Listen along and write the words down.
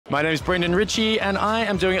My name is Brendan Ritchie, and I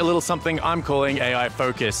am doing a little something I'm calling AI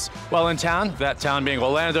Focus. While in town, that town being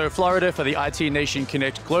Orlando, Florida, for the IT Nation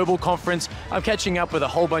Connect Global Conference, I'm catching up with a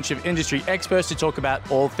whole bunch of industry experts to talk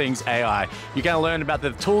about all things AI. You're going to learn about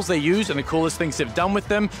the tools they use and the coolest things they've done with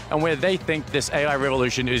them, and where they think this AI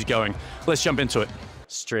revolution is going. Let's jump into it.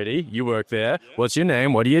 Strety, you work there. What's your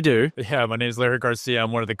name? What do you do? Yeah, my name is Larry Garcia.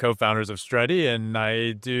 I'm one of the co-founders of Strety, and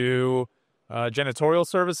I do janitorial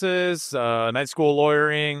services, night school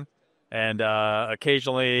lawyering, and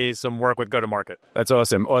occasionally some work with go-to-market. That's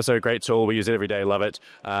awesome. Also a great tool. We use it every day. Love it.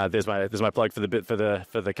 There's my plug for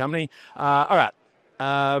the company. All right.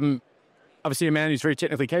 Obviously, a man who's very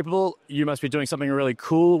technically capable. You must be doing something really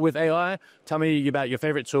cool with AI. Tell me about your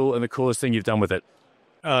favorite tool and the coolest thing you've done with it.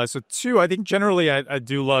 So two, I think generally I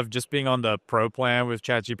do love just being on the pro plan with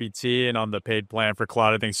ChatGPT and on the paid plan for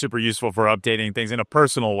Claude. I think super useful for updating things in a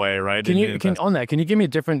personal way, right? Can you give me a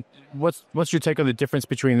different, what's your take on the difference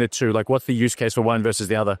between the two? Like, what's the use case for one versus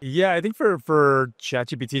the other? Yeah, I think for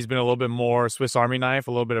ChatGPT has been a little bit more Swiss Army knife,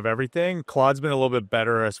 a little bit of everything. Claude's been a little bit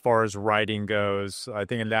better as far as writing goes. I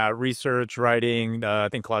think in that research, writing, I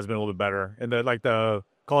think Claude's been a little bit better. And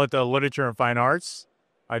call it the literature and fine arts,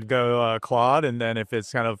 I'd go Claude, and then if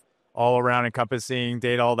it's kind of all around encompassing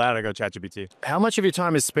data, all that, I go ChatGPT. How much of your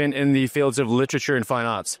time is spent in the fields of literature and fine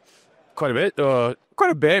arts? Quite a bit?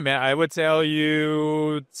 Quite a bit, man. I would tell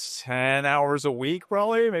you 10 hours a week,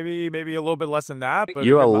 probably. Maybe a little bit less than that. But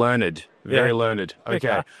you are learned. Very learned.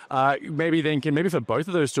 Okay. Yeah. Maybe for both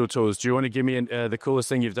of those two tools, do you want to give me the coolest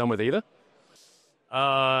thing you've done with either?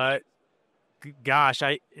 Gosh,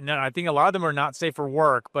 I think a lot of them are not safe for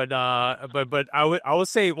work, but I would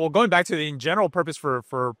say, well, going back to the in general purpose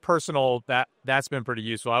for personal, that's been pretty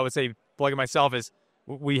useful. I would say plugging myself is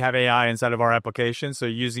we have AI inside of our application, so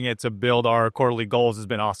using it to build our quarterly goals has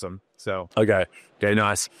been awesome. So okay,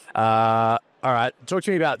 nice. All right, talk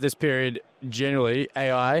to me about this period generally.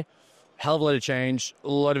 AI, hell of a lot of change, a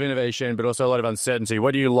lot of innovation, but also a lot of uncertainty.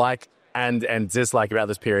 What do you like and dislike about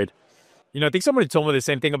this period? I think somebody told me the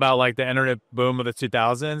same thing about like the internet boom of the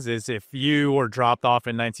 2000s is if you were dropped off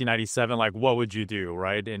in 1997, like what would you do,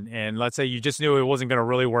 right? And let's say you just knew it wasn't going to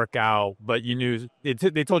really work out, but you knew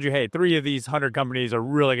they told you, hey, 3 of these 100 companies are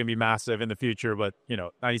really going to be massive in the future, but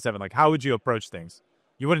 97, like how would you approach things?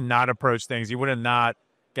 You would not approach things. You would not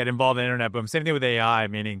get involved in the internet boom. Same thing with AI,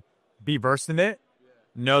 meaning be versed in it.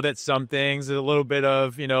 Know that some things is a little bit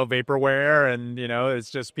of, vaporware and, it's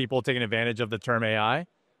just people taking advantage of the term AI.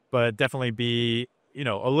 But definitely be,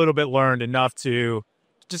 a little bit learned enough to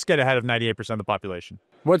just get ahead of 98% of the population.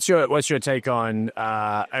 What's your take on,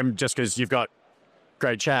 just because you've got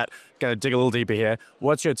great chat, going to dig a little deeper here.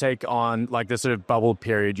 What's your take on like the sort of bubble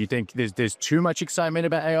period? Do you think there's too much excitement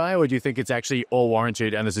about AI, or do you think it's actually all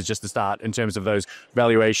warranted and this is just the start in terms of those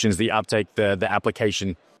valuations, the uptake, the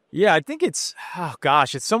application? Yeah, I think it's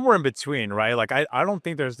somewhere in between, right? Like, I don't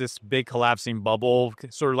think there's this big collapsing bubble,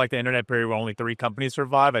 sort of like the internet period where only 3 companies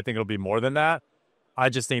survive. I think it'll be more than that. I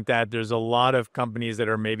just think that there's a lot of companies that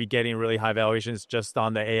are maybe getting really high valuations just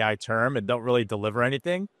on the AI term and don't really deliver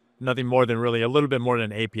anything. Nothing more than really a little bit more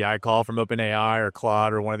than an API call from OpenAI or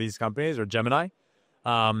Claude or one of these companies or Gemini.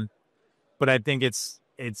 But I think it's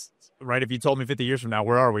right. If you told me 50 years from now,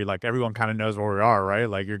 where are we? Like everyone kind of knows where we are, right?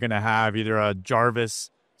 Like you're going to have either a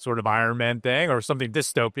Jarvis sort of Iron Man thing or something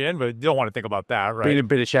dystopian, but you don't want to think about that, right? Been a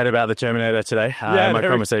bit of chat about the Terminator today in my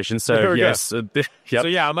conversation. So yes. Yep. So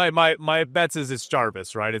yeah, my bets is it's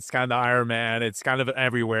Jarvis, right? It's kind of the Iron Man. It's kind of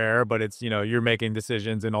everywhere, but it's, you're making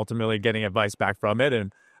decisions and ultimately getting advice back from it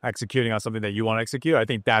and executing on something that you want to execute. I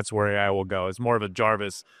think that's where AI will go. It's more of a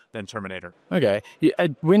Jarvis than Terminator. Okay.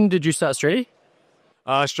 When did you start Strety?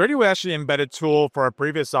 Strety was actually an embedded tool for our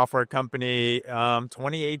previous software company,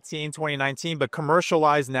 2018, 2019, but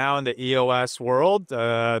commercialized now in the EOS world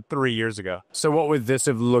 3 years ago. So what would this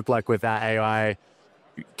have looked like with that AI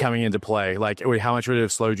coming into play? Like, how much would it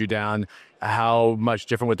have slowed you down? How much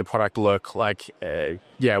different would the product look? Like,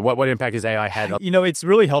 what impact has AI had? It's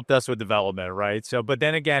really helped us with development, right? So, but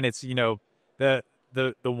then again, it's,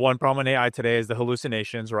 the one problem in AI today is the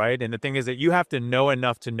hallucinations, right? And the thing is that you have to know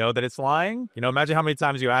enough to know that it's lying. Imagine how many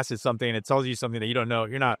times you ask it something and it tells you something that you don't know.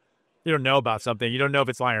 You don't know about something. You don't know if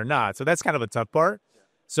it's lying or not. So that's kind of a tough part.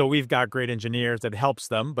 So we've got great engineers that helps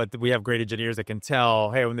them, but we have great engineers that can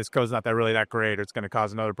tell, hey, when this code's not really that great, or it's going to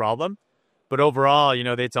cause another problem. But overall,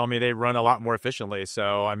 they tell me they run a lot more efficiently.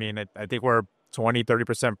 So, I think we're 20,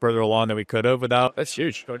 30% further along than we could have without. That's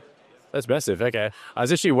huge. That's massive. Okay. I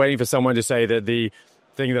was actually waiting for someone to say that the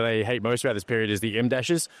thing that I hate most about this period is the M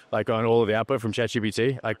dashes, like on all of the output from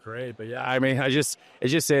ChatGPT. Like, great. But yeah, it just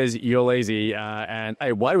says you're lazy. And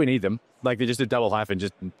hey, why do we need them? like they just did double hyphen,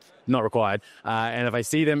 just not required. And if I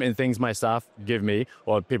see them in things my staff give me,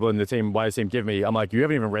 or people in the team, wider team give me, I'm like, you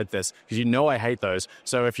haven't even read this, because you know I hate those.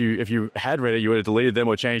 So if you had read it, you would have deleted them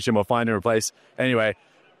or changed them or find and replace. Anyway,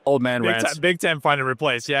 old man rants. Big time find and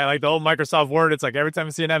replace. Yeah, like the old Microsoft Word, it's like every time I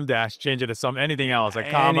see an M dash, change it to anything else, like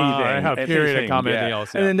comma, or a period, a comma, anything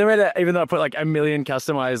else. Yeah. And then no matter, even though I put like a million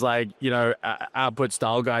customized, like, output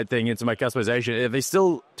style guide thing into my customization, they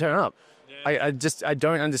still turn up. Yeah. I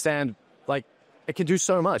don't understand. Like, it can do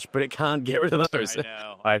so much, but it can't get rid of those.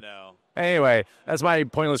 I know. Anyway, that's my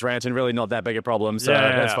pointless rant and really not that big a problem, so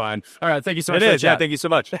that's fine. All right, thank you so much. It is, yeah, thank you so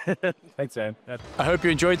much. Thanks, man. I hope you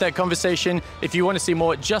enjoyed that conversation. If you want to see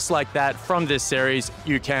more just like that from this series,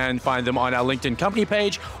 you can find them on our LinkedIn company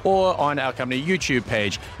page or on our company YouTube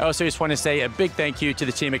page. I also just want to say a big thank you to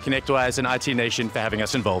the team at ConnectWise and IT Nation for having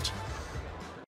us involved.